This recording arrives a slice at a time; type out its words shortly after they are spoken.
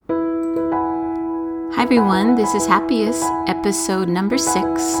Hi everyone, this is Happiest, episode number 6,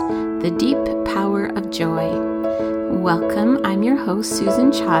 The Deep Power of Joy. Welcome, I'm your host,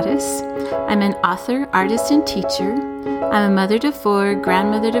 Susan Chavez. I'm an author, artist, and teacher. I'm a mother to 4,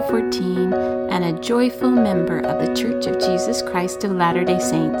 grandmother to 14, and a joyful member of the Church of Jesus Christ of Latter-day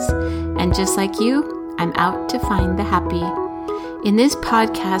Saints. And just like you, I'm out to find the happy. In this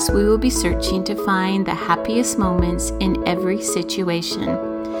podcast, we will be searching to find the happiest moments in every situation.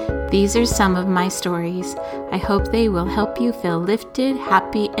 These are some of my stories. I hope they will help you feel lifted,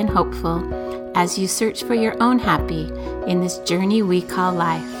 happy, and hopeful as you search for your own happy in this journey we call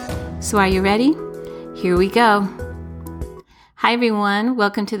life. So are you ready? Here we go. Hi everyone,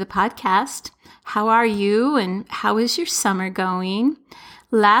 welcome to the podcast. How are you and how is your summer going?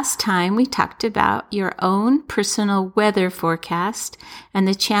 Last time we talked about your own personal weather forecast and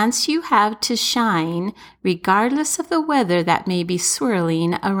the chance you have to shine regardless of the weather that may be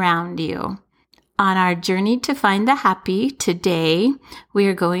swirling around you. On our journey to find the happy today, we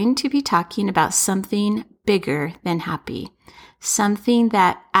are going to be talking about something bigger than happy, something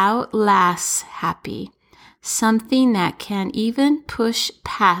that outlasts happy, something that can even push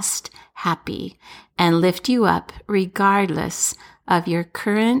past happy and lift you up regardless of your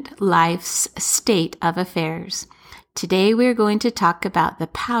current life's state of affairs. Today we're going to talk about the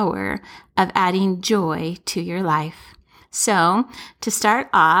power of adding joy to your life. So, to start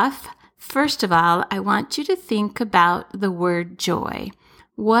off, first of all, I want you to think about the word joy.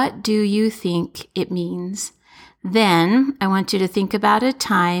 What do you think it means? Then, I want you to think about a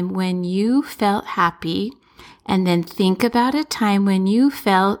time when you felt happy, and then think about a time when you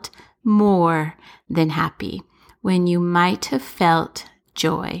felt more than happy, when you might have felt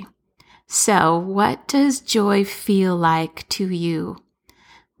joy. So, what does joy feel like to you?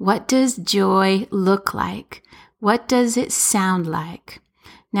 What does joy look like? What does it sound like?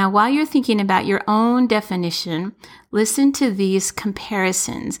 Now, while you're thinking about your own definition, listen to these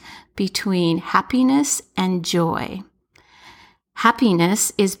comparisons between happiness and joy.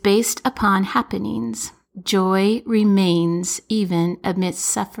 Happiness is based upon happenings. Joy remains even amidst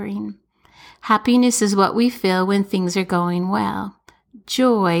suffering. Happiness is what we feel when things are going well.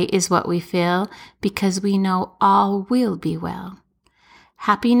 Joy is what we feel because we know all will be well.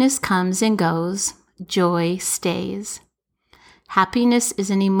 Happiness comes and goes. Joy stays. Happiness is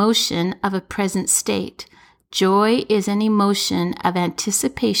an emotion of a present state. Joy is an emotion of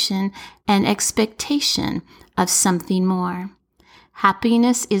anticipation and expectation of something more.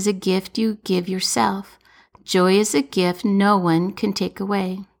 Happiness is a gift you give yourself. Joy is a gift no one can take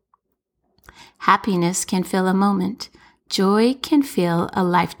away. Happiness can fill a moment. Joy can fill a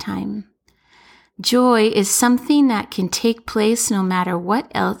lifetime. Joy is something that can take place no matter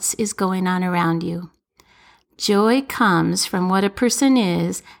what else is going on around you. Joy comes from what a person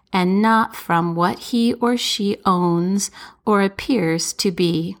is and not from what he or she owns or appears to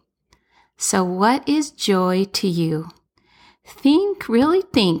be. So what is joy to you? Really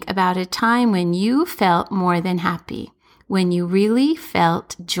think about a time when you felt more than happy, when you really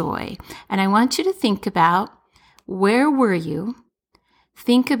felt joy. And I want you to think about where were you?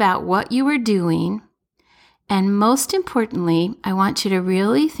 Think about what you were doing. And most importantly, I want you to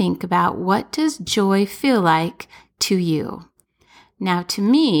really think about what does joy feel like to you. Now, to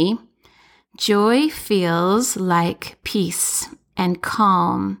me, joy feels like peace and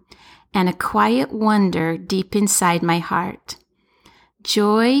calm and a quiet wonder deep inside my heart.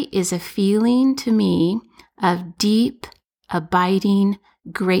 Joy is a feeling to me of deep, abiding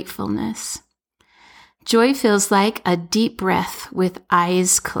gratefulness. Joy feels like a deep breath with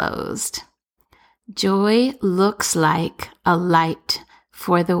eyes closed. Joy looks like a light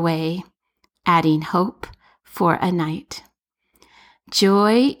for the way, adding hope for a night.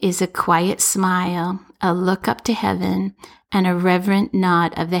 Joy is a quiet smile, a look up to heaven, and a reverent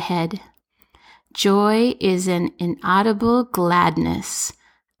nod of the head. Joy is an inaudible gladness,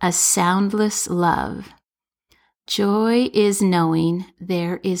 a soundless love. Joy is knowing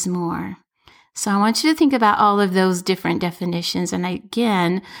there is more. So I want you to think about all of those different definitions. And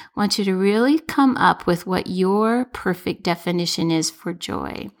again, want you to really come up with what your perfect definition is for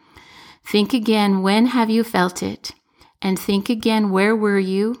joy. Think again, when have you felt it? And think again, where were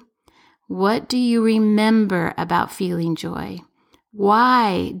you? What do you remember about feeling joy?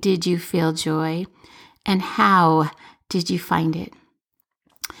 Why did you feel joy? And how did you find it?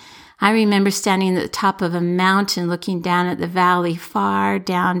 I remember standing at the top of a mountain looking down at the valley far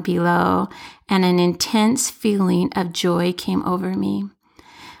down below, and an intense feeling of joy came over me.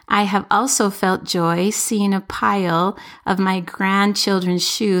 I have also felt joy seeing a pile of my grandchildren's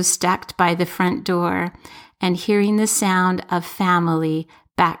shoes stacked by the front door and hearing the sound of family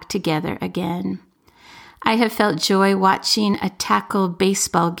back together again. I have felt joy watching a tackle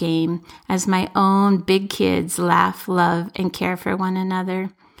baseball game as my own big kids laugh, love, and care for one another.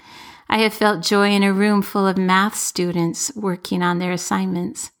 I have felt joy in a room full of math students working on their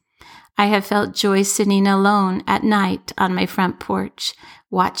assignments. I have felt joy sitting alone at night on my front porch,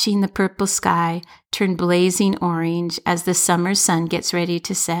 watching the purple sky turn blazing orange as the summer sun gets ready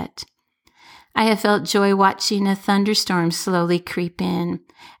to set. I have felt joy watching a thunderstorm slowly creep in,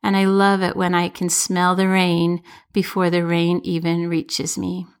 and I love it when I can smell the rain before the rain even reaches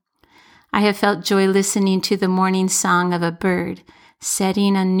me. I have felt joy listening to the morning song of a bird,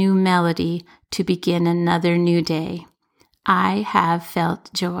 setting a new melody to begin another new day. I have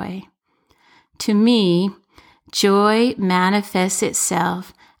felt joy. To me, joy manifests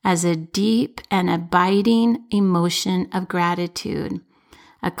itself as a deep and abiding emotion of gratitude,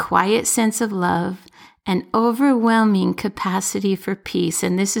 a quiet sense of love, an overwhelming capacity for peace.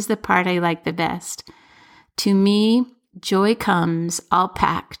 And this is the part I like the best. To me, joy comes all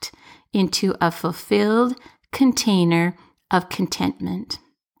packed into a fulfilled container of contentment.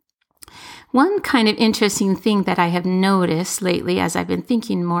 One kind of interesting thing that I have noticed lately as I've been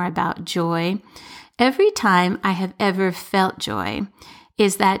thinking more about joy, every time I have ever felt joy,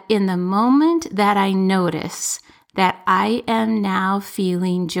 is that in the moment that I notice that I am now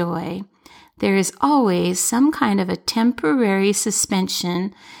feeling joy, there is always some kind of a temporary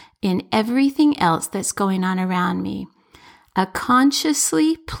suspension in everything else that's going on around me. A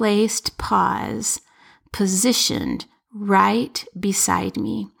consciously placed pause, positioned right beside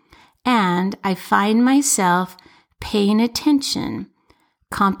me. And I find myself paying attention,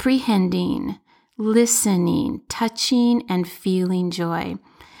 comprehending, listening, touching, and feeling joy.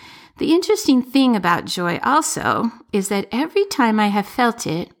 The interesting thing about joy also is that every time I have felt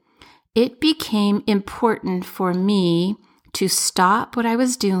it, it became important for me to stop what I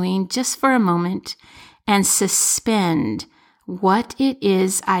was doing just for a moment and suspend what it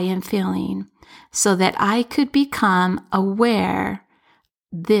is I am feeling so that I could become aware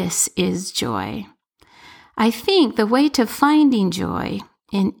this is joy. I think the way to finding joy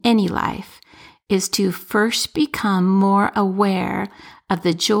in any life is to first become more aware of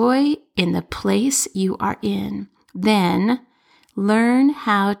the joy in the place you are in. Then learn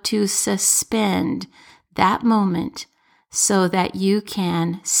how to suspend that moment so that you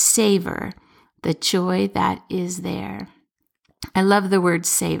can savor the joy that is there. I love the word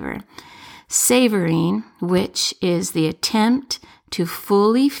savor. Savoring, which is the attempt to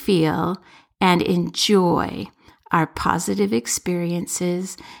fully feel and enjoy our positive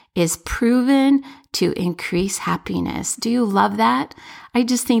experiences, is proven to increase happiness. Do you love that? I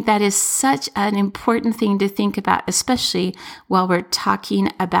just think that is such an important thing to think about, especially while we're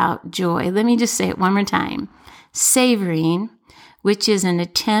talking about joy. Let me just say it one more time. Savoring, which is an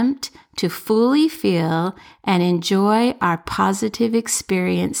attempt to fully feel and enjoy our positive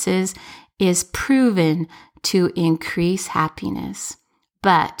experiences, is proven to increase happiness.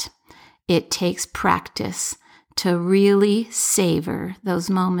 But it takes practice to really savor those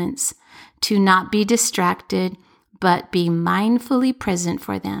moments, to not be distracted, but be mindfully present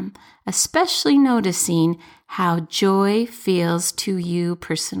for them, especially noticing how joy feels to you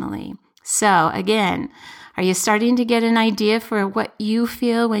personally. So again, are you starting to get an idea for what you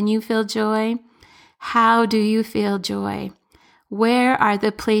feel when you feel joy? How do you feel joy? Where are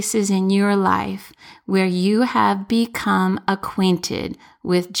the places in your life where you have become acquainted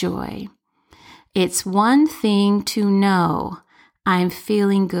with joy? It's one thing to know I'm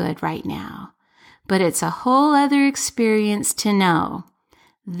feeling good right now, but it's a whole other experience to know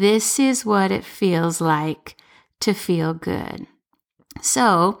this is what it feels like to feel good.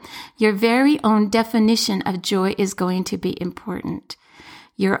 So your very own definition of joy is going to be important.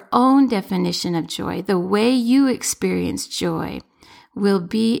 Your own definition of joy, the way you experience joy, will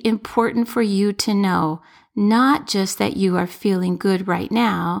be important for you to know, not just that you are feeling good right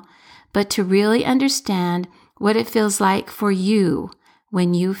now, but to really understand what it feels like for you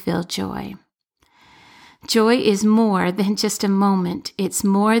when you feel joy. Joy is more than just a moment. It's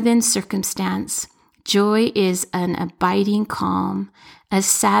more than circumstance. Joy is an abiding calm, a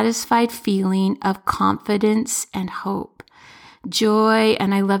satisfied feeling of confidence and hope. Joy,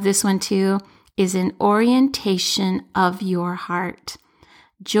 and I love this one too, is an orientation of your heart.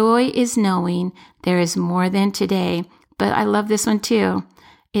 Joy is knowing there is more than today, but I love this one too.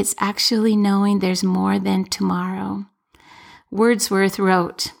 It's actually knowing there's more than tomorrow. Wordsworth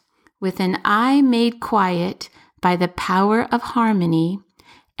wrote, "With an eye made quiet by the power of harmony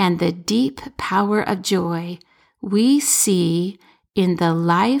and the deep power of joy, we see in the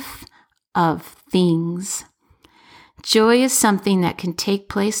life of things." Joy is something that can take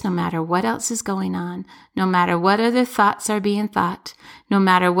place no matter what else is going on, no matter what other thoughts are being thought, no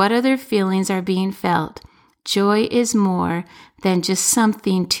matter what other feelings are being felt. Joy is more than just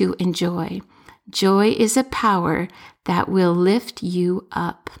something to enjoy. Joy is a power that will lift you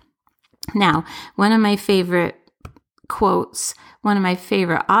up. Now, one of my favorite quotes, one of my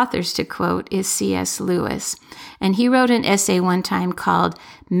favorite authors to quote is C.S. Lewis. And he wrote an essay one time called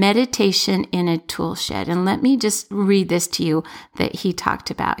Meditation in a Toolshed. And let me just read this to you that he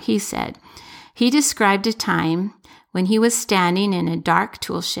talked about. He said, he described a time when he was standing in a dark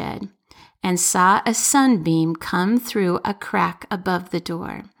toolshed and saw a sunbeam come through a crack above the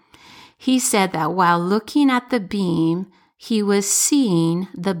door. He said that while looking at the beam, he was seeing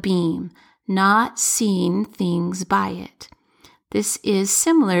the beam, not seeing things by it. This is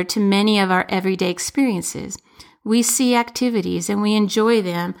similar to many of our everyday experiences. We see activities and we enjoy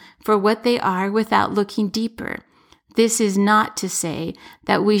them for what they are without looking deeper. This is not to say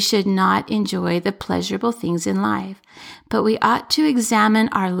that we should not enjoy the pleasurable things in life, but we ought to examine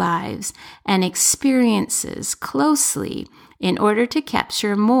our lives and experiences closely in order to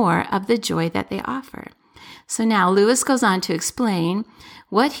capture more of the joy that they offer. So now Lewis goes on to explain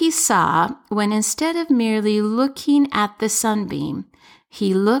what he saw when instead of merely looking at the sunbeam,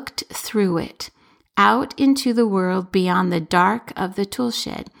 he looked through it, out into the world beyond the dark of the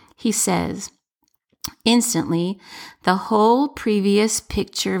toolshed. He says, instantly, the whole previous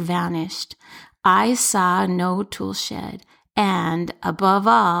picture vanished. I saw no toolshed, and, above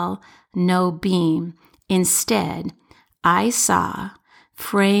all, no beam. Instead, I saw,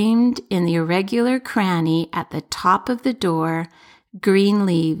 framed in the irregular cranny at the top of the door, green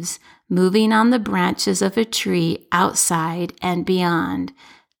leaves moving on the branches of a tree outside and beyond,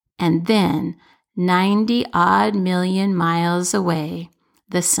 and then, 90-odd million miles away,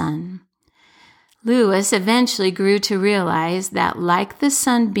 the sun. Lewis eventually grew to realize that, like the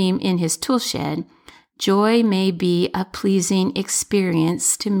sunbeam in his toolshed, joy may be a pleasing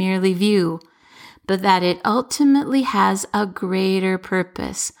experience to merely view, but that it ultimately has a greater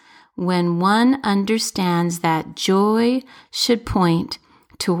purpose when one understands that joy should point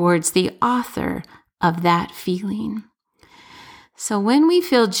towards the author of that feeling. So when we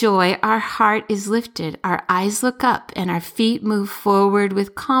feel joy, our heart is lifted, our eyes look up, and our feet move forward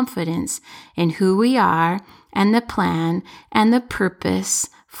with confidence in who we are and the plan and the purpose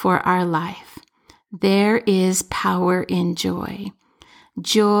for our life. There is power in joy.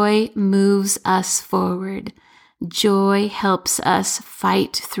 Joy moves us forward. Joy helps us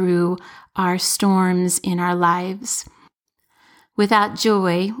fight through our storms in our lives. Without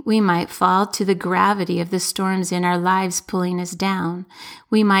joy, we might fall to the gravity of the storms in our lives pulling us down.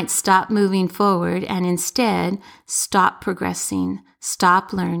 We might stop moving forward and instead stop progressing,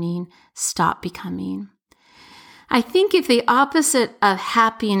 stop learning, stop becoming. I think if the opposite of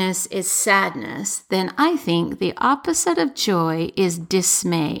happiness is sadness, then I think the opposite of joy is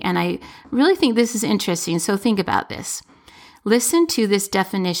dismay. And I really think this is interesting, so think about this. Listen to this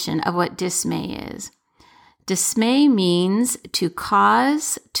definition of what dismay is. Dismay means to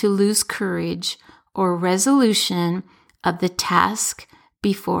cause to lose courage or resolution of the task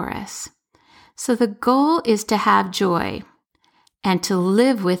before us. So the goal is to have joy and to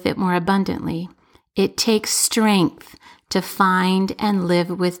live with it more abundantly. It takes strength to find and live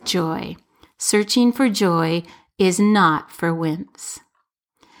with joy. Searching for joy is not for wimps.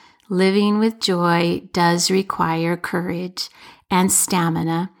 Living with joy does require courage and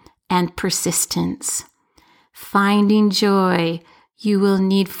stamina and persistence. Finding joy, you will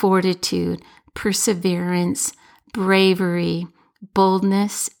need fortitude, perseverance, bravery,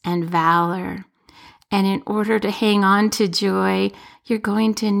 boldness, and valor. And in order to hang on to joy, you're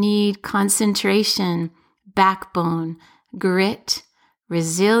going to need concentration, backbone, grit,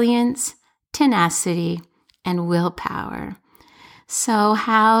 resilience, tenacity, and willpower. So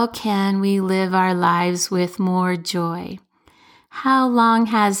how can we live our lives with more joy? How long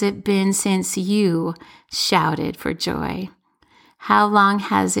has it been since you shouted for joy? How long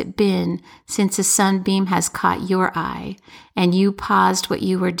has it been since a sunbeam has caught your eye and you paused what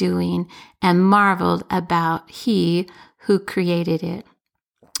you were doing and marveled about He who created it?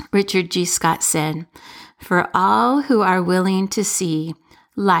 Richard G. Scott said, "For all who are willing to see,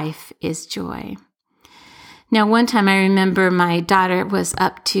 life is joy." Now, one time I remember my daughter was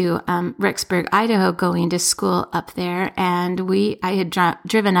up to Rexburg, Idaho, going to school up there, and I had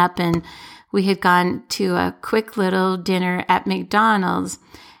driven up and we had gone to a quick little dinner at McDonald's.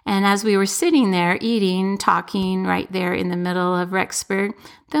 And as we were sitting there eating, talking right there in the middle of Rexburg,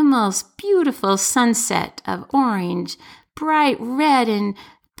 the most beautiful sunset of orange, bright red and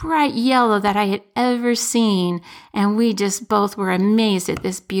bright yellow that I had ever seen. And we just both were amazed at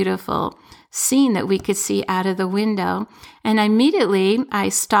this beautiful scene that we could see out of the window. And immediately I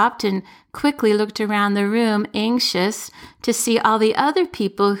stopped and quickly looked around the room, anxious to see all the other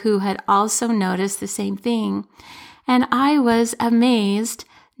people who had also noticed the same thing. And I was amazed.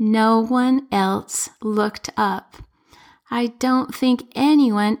 No one else looked up. I don't think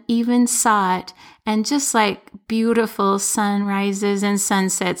anyone even saw it. And just like beautiful sunrises and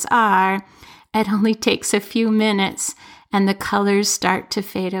sunsets are, it only takes a few minutes and the colors start to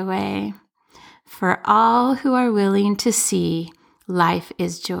fade away. For all who are willing to see, life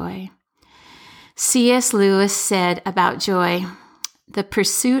is joy. C.S. Lewis said about joy, "The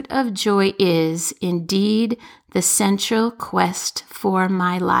pursuit of joy is, indeed, the central quest for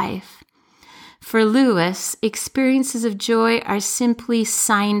my life." For Lewis, experiences of joy are simply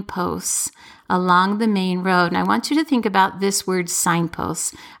signposts along the main road. And I want you to think about this word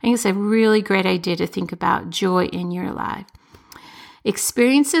signposts. I think it's a really great idea to think about joy in your life.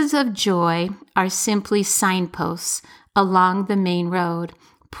 Experiences of joy are simply signposts along the main road,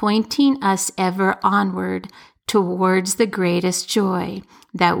 pointing us ever onward towards the greatest joy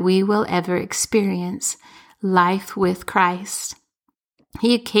that we will ever experience, life with Christ.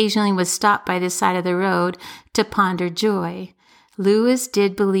 He occasionally was stopped by the side of the road to ponder joy. Lewis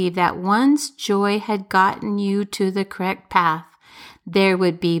did believe that once joy had gotten you to the correct path, there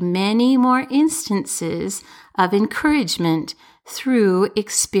would be many more instances of encouragement through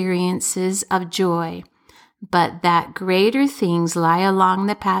experiences of joy, but that greater things lie along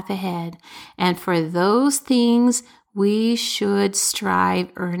the path ahead, and for those things we should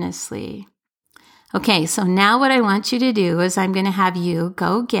strive earnestly. Okay, so now what I want you to do is I'm going to have you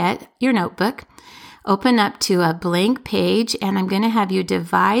go get your notebook, open up to a blank page, and I'm going to have you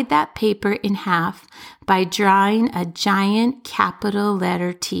divide that paper in half by drawing a giant capital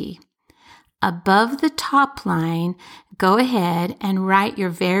letter T. Above the top line, go ahead and write your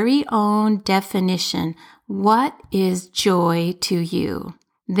very own definition. What is joy to you?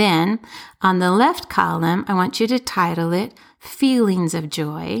 Then, on the left column, I want you to title it Feelings of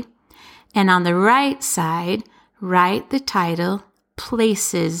Joy. And on the right side, write the title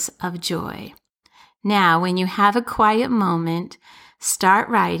Places of Joy. Now, when you have a quiet moment, start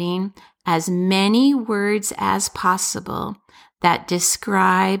writing as many words as possible that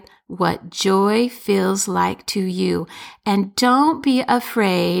describe what joy feels like to you. And don't be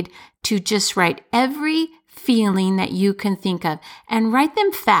afraid to just write every feeling that you can think of and write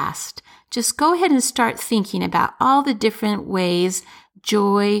them fast. Just go ahead and start thinking about all the different ways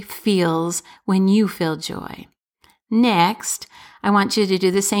joy feels when you feel joy. Next, I want you to do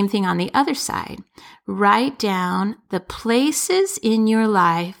the same thing on the other side. Write down the places in your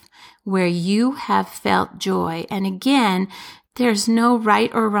life where you have felt joy. And again, there's no right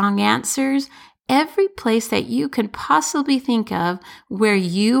or wrong answers. Every place that you can possibly think of where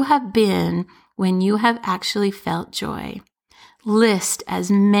you have been when you have actually felt joy. List as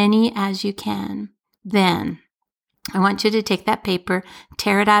many as you can. Then, I want you to take that paper,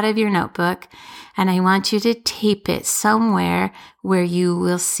 tear it out of your notebook, and I want you to tape it somewhere where you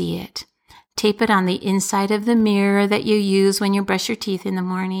will see it. Tape it on the inside of the mirror that you use when you brush your teeth in the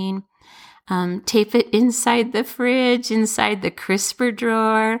morning. Tape it inside the fridge, inside the crisper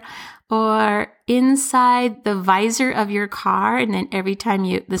drawer, or inside the visor of your car. And then every time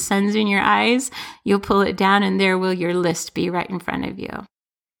the sun's in your eyes, you'll pull it down and there will your list be right in front of you.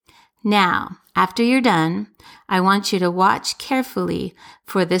 Now, after you're done, I want you to watch carefully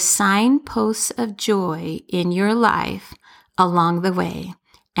for the signposts of joy in your life along the way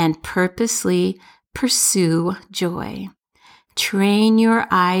and purposely pursue joy. Train your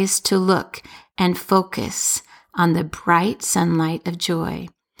eyes to look and focus on the bright sunlight of joy.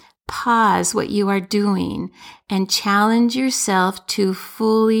 Pause what you are doing and challenge yourself to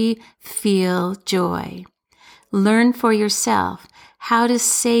fully feel joy. Learn for yourself how to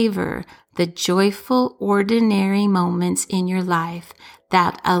savor the joyful, ordinary moments in your life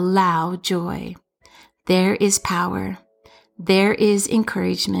that allow joy. There is power, there is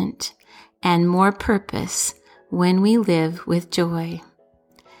encouragement, and more purpose when we live with joy.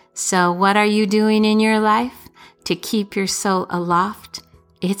 So what are you doing in your life to keep your soul aloft?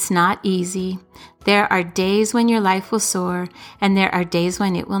 It's not easy. There are days when your life will soar, and there are days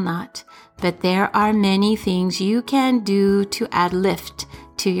when it will not. But there are many things you can do to add lift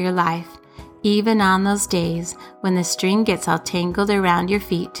to your life. Even on those days when the string gets all tangled around your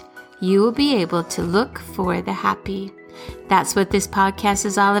feet, you will be able to look for the happy, That's what this podcast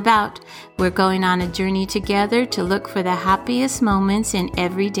is all about. We're going on a journey together to look for the happiest moments in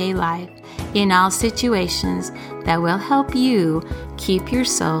everyday life, in all situations that will help you keep your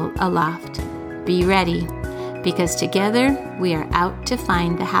soul aloft. Be ready, because together we are out to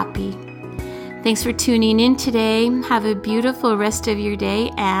find the happy. Thanks for tuning in today. Have a beautiful rest of your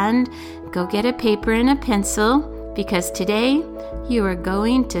day, and go get a paper and a pencil, because today you are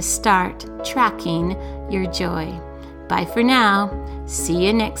going to start tracking your joy. Bye for now. See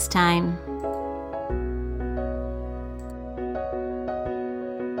you next time.